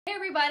Hey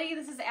everybody,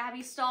 this is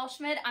Abby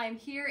Stahlschmidt. I'm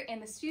here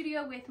in the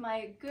studio with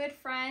my good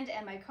friend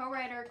and my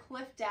co-writer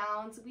Cliff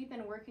Downs. We've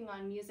been working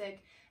on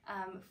music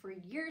for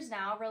years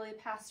now, really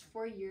past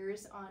 4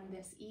 years, on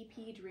this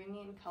EP,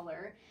 Dreaming in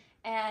Color.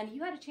 And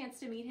you had a chance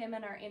to meet him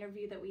in our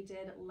interview that we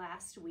did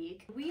last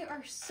week. We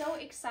are so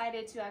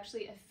excited to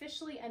actually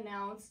officially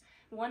announce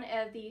one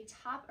of the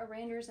top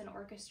arrangers and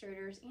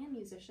orchestrators and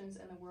musicians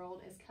in the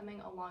world is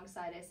coming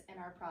alongside us in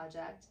our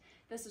project.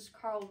 This is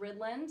Carl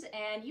Rydlund,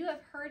 and you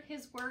have heard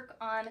his work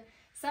on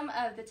some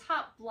of the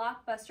top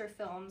blockbuster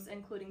films,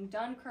 including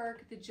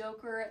Dunkirk, The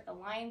Joker, The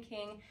Lion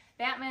King,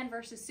 Batman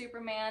vs.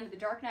 Superman, The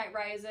Dark Knight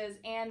Rises,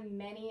 and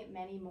many,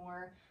 many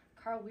more.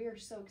 Carl, we are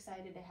so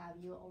excited to have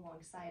you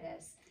alongside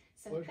us.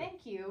 So Pleasure.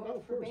 Thank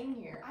you for being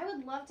here. I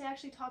would love to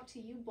actually talk to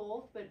you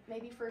both, but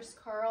maybe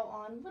first, Carl,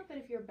 on a little bit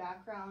of your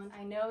background.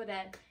 I know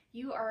that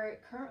you are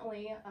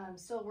currently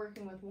still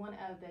working with one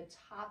of the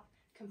top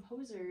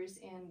composers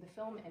in the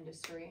film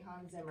industry,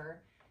 Hans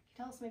Zimmer. Can you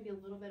tell us maybe a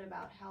little bit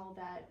about how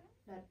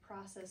that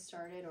process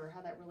started, or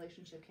how that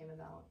relationship came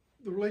about?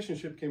 The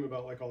relationship came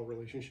about like all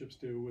relationships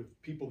do,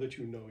 with people that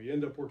you know. You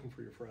end up working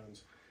for your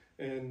friends.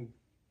 And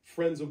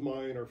friends of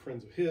mine are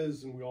friends of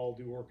his, and we all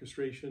do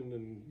orchestration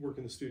and work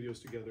in the studios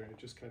together, and it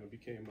just kind of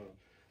became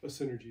a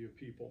synergy of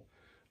people.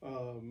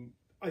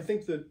 I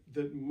think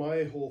that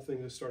my whole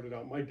thing that started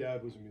out, my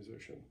dad was a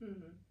musician.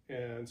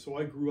 And so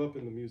I grew up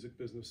in the music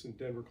business in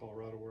Denver,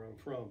 Colorado, where I'm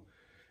from,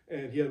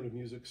 and he had a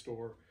music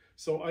store.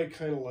 So I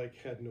kind of like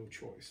had no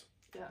choice.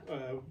 Yeah.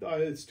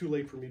 It's too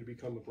late for me to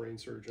become a brain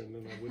surgeon,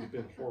 and I would have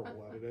been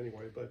horrible at it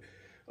anyway. But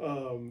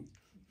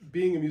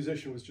being a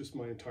musician was just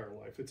my entire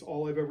life. It's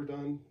all I've ever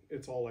done.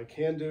 It's all I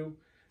can do.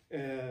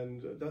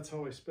 And that's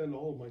how I spend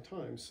all of my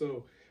time.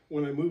 So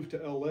when I moved to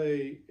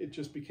LA, it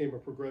just became a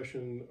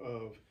progression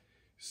of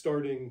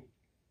starting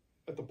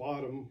at the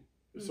bottom,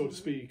 so to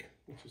speak,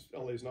 which is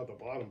LA's not the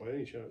bottom by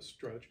any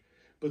stretch,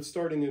 but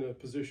starting in a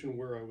position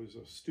where I was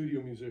a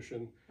studio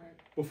musician. Right.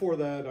 Before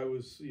that, I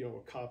was,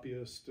 a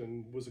copyist,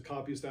 and was a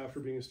copyist after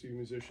being a studio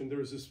musician. There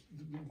was this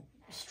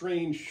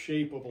strange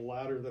shape of a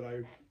ladder that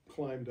I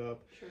climbed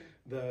up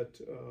that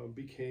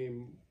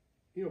became,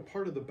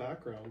 part of the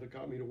background that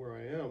got me to where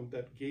I am,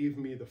 that gave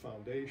me the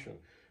foundation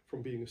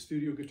from being a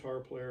studio guitar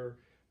player,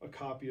 a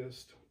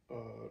copyist,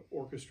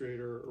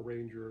 orchestrator,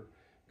 arranger,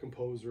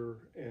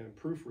 composer, and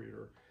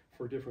proofreader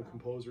for different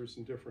composers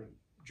and different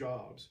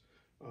jobs.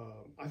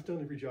 I've done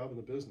every job in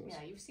the business.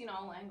 Yeah, you've seen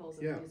all angles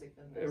of the music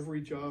business.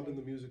 Every job in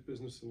the music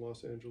business in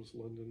Los Angeles,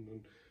 London,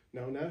 and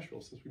now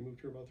Nashville, since we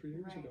moved here about 3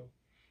 years ago.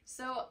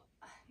 So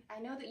I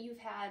know that you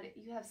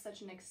have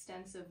such an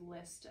extensive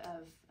list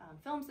of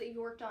films that you've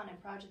worked on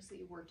and projects that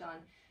you've worked on.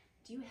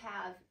 Do you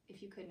have,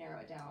 if you could narrow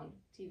it down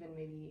to even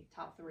maybe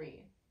top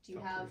 3, do you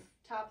have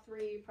top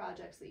 3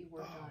 projects that you've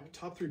worked on?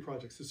 Top 3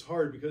 projects. It's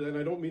hard because, and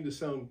I don't mean to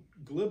sound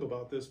glib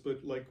about this,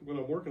 but like when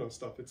I'm working on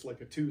stuff, it's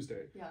like a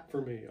Tuesday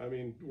for me. I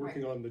mean,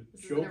 working on The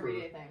Joker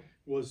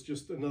was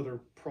just another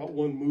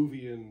one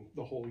movie in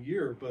the whole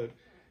year, but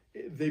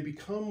they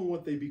become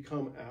what they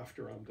become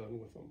after I'm done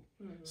with them.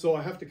 So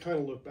I have to kind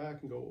of look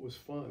back and go, it was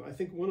fun. I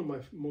think one of my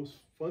most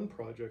fun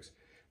projects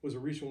was a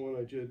recent one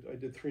I did. I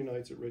did 3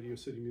 nights at Radio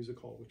City Music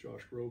Hall with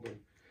Josh Groban.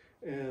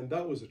 And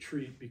that was a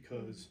treat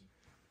because,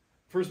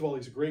 first of all,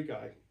 he's a great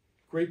guy,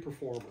 great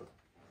performer,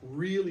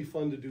 really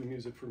fun to do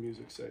music for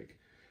music's sake.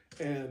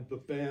 And the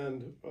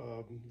band,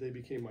 they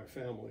became my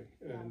family,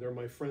 and they're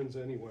my friends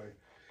anyway.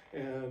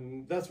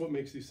 And that's what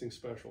makes these things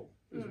special,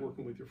 is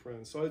working with your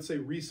friends. So I'd say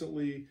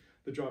recently,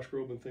 the Josh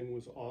Groban thing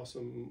was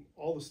awesome.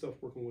 All the stuff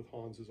working with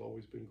Hans has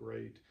always been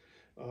great.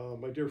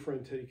 My dear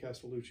friend Teddy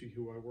Castellucci,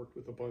 who I worked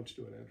with a bunch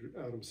doing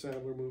Adam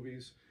Sandler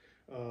movies,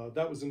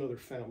 that was another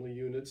family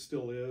unit,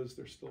 still is.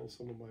 They're still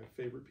some of my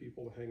favorite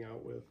people to hang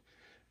out with.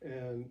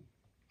 And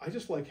I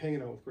just like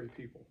hanging out with great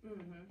people.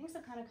 Things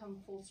have kind of come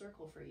full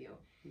circle for you.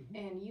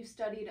 And you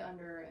studied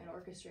under an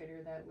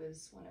orchestrator that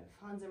was one of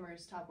Hans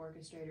Zimmer's top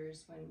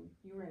orchestrators when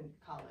you were in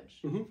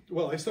college.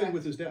 Well, I studied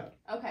with his dad.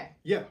 Okay.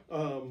 Yeah,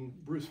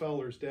 Bruce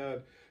Fowler's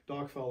dad,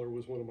 Doc Fowler,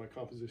 was one of my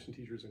composition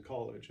teachers in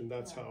college, and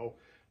that's how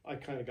I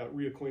kind of got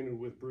reacquainted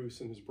with Bruce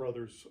and his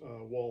brothers,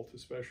 Walt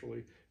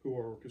especially, who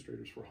are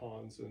orchestrators for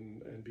Hans,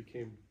 and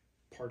became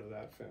part of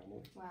that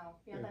family. Wow.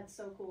 Yeah, that's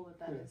so cool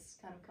that has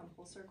kind of come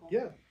full circle.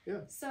 Yeah.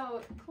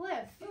 So,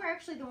 Cliff, you were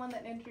actually the one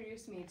that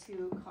introduced me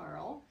to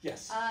Carl.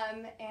 Yes.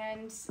 And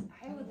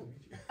I would...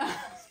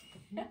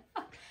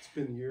 It's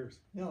been years.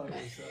 No, it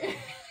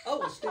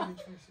was, Stephen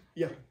Tracy.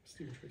 Yeah,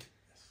 Stephen Tracy.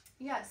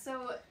 Yeah,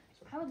 so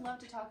I would love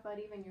to talk about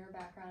even your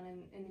background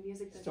in the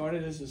music business.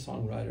 Started as a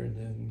songwriter, and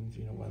then,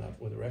 went up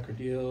with a record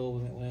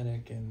deal in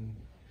Atlantic, and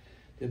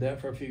did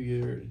that for a few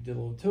years, did a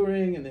little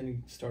touring, and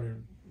then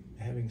started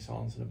having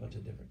songs in a bunch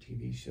of different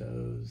TV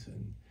shows,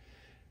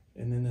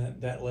 and then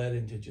that led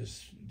into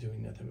just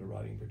doing nothing but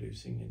writing,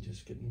 producing, and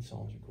just getting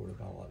songs recorded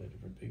by a lot of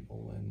different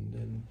people.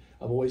 And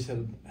I've always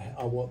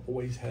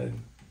had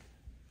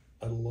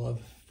a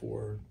love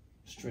for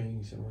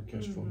strings and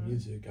orchestral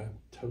music. I'm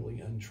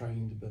totally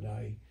untrained, but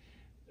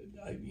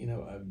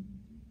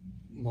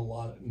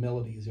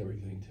melody is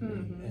everything to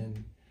me,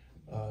 and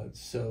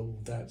So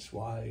that's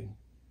why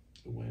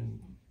when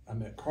I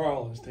met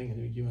Carl, I was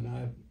thinking you and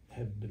I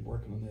had been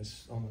working on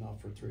this on and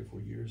off for 3 or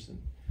 4 years,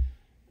 and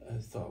I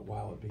thought,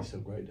 wow, it'd be so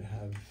great to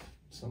have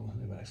someone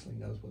who actually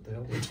knows what the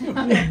hell they're doing.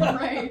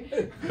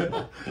 Right.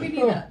 We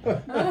need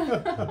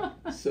that.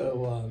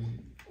 So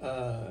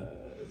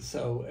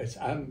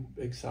I'm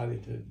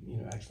excited to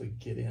actually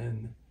get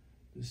in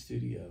the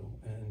studio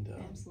and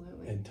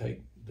Absolutely. and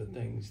take the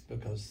things,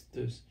 because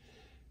there's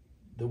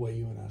the way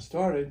you and I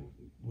started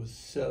was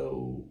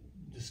so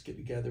just get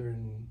together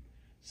and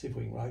see if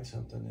we can write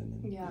something,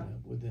 and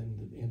then within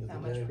the end of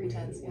That the day we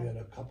had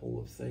a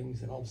couple of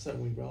things, and all of a sudden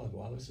we realized,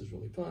 wow, this is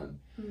really fun.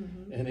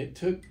 Mm-hmm. And it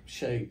took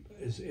shape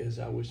as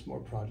I wish more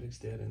projects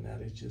did, and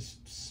that is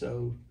just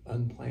so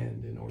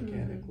unplanned and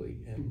organically.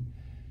 Mm-hmm.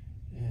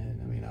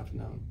 And I mean, I've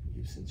known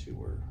you since you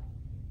were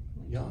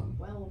young.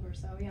 12 or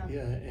so, yeah.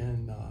 Yeah,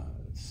 and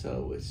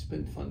so it's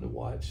been fun to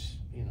watch,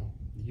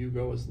 you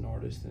grow as an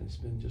artist, and it's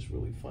been just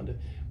really fun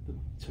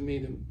to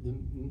me,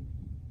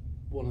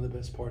 one of the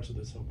best parts of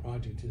this whole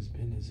project has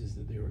been is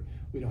that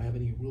we don't have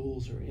any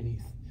rules or any,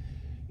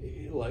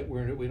 like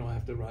we don't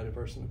have to write a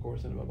verse and a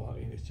chorus and blah, blah,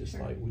 and it's just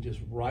like we just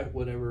write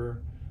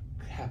whatever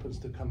happens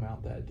to come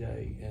out that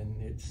day, and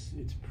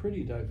it's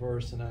pretty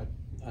diverse, and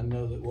I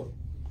know that what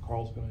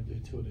Carl's going to do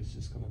to it is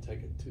just going to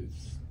take it to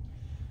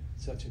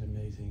such an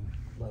amazing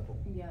level.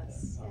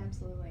 Yes,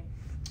 absolutely.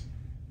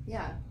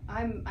 Yeah,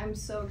 I'm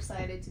so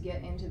excited to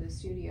get into the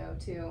studio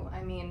too.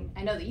 I mean,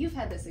 I know that you've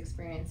had this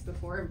experience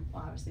before.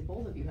 Well, obviously,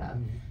 both of you have.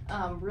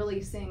 Mm-hmm.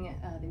 Really seeing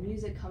the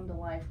music come to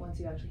life once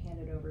you actually hand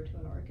it over to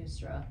an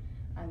orchestra.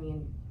 I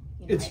mean,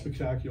 it's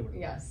spectacular.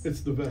 Yes,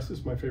 it's the best.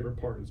 It's my favorite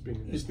part is being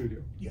in the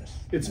studio. Yes,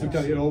 it's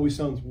spectacular. It always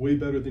sounds way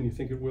better than you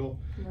think it will,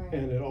 right.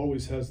 And it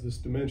always has this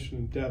dimension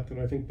and depth. And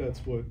I think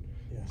that's what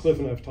Cliff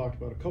and I have talked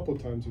about a couple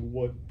of times. And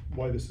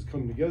why this is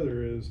coming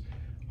together is,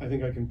 I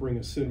think I can bring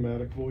a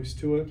cinematic voice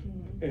to it,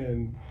 mm-hmm.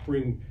 and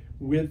bring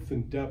width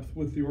and depth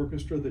with the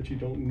orchestra that you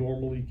don't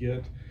normally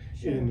get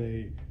in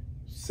a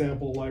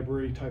sample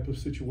library type of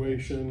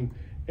situation,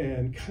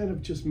 and kind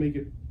of just make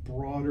it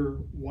broader,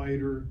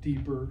 wider,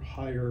 deeper,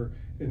 higher,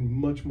 and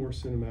much more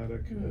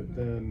cinematic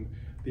than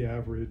the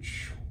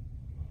average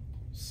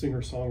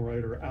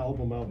singer-songwriter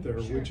album out there,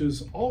 which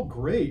is all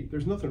great.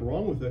 There's nothing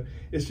wrong with it.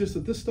 It's just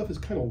that this stuff is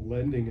kind of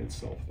lending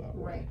itself that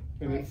way,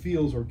 and it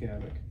feels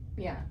organic.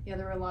 Yeah,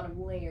 there are a lot of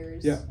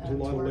layers. Yeah, there's a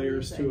lot of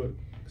layers to it.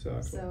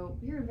 Exactly. So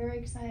we are very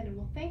excited.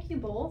 Well, thank you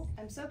both.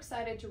 I'm so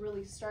excited to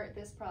really start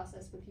this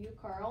process with you,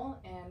 Carl,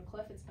 and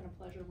Cliff. It's been a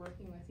pleasure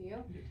working with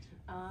you.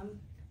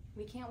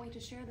 We can't wait to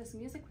share this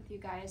music with you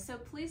guys. So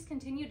please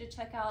continue to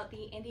check out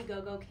the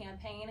Indiegogo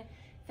campaign.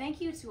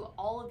 Thank you to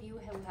all of you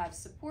who have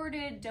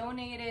supported,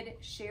 donated,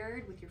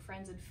 shared with your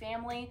friends and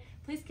family.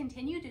 Please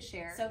continue to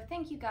share. So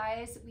thank you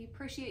guys. We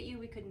appreciate you.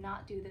 We could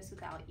not do this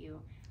without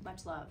you.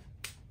 Much love.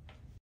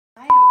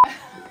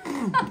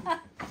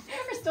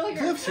 We're still here.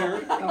 Cliff's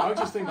here. No, I was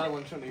just thinking I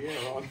want to turn the air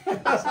on.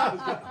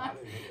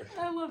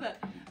 I love it.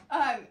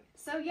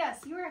 So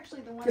yes, you were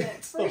actually the one that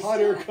it's the hot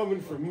air coming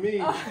from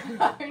me.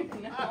 I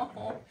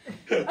know.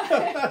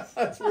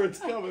 That's where it's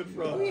coming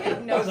from. We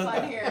have no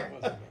fun here.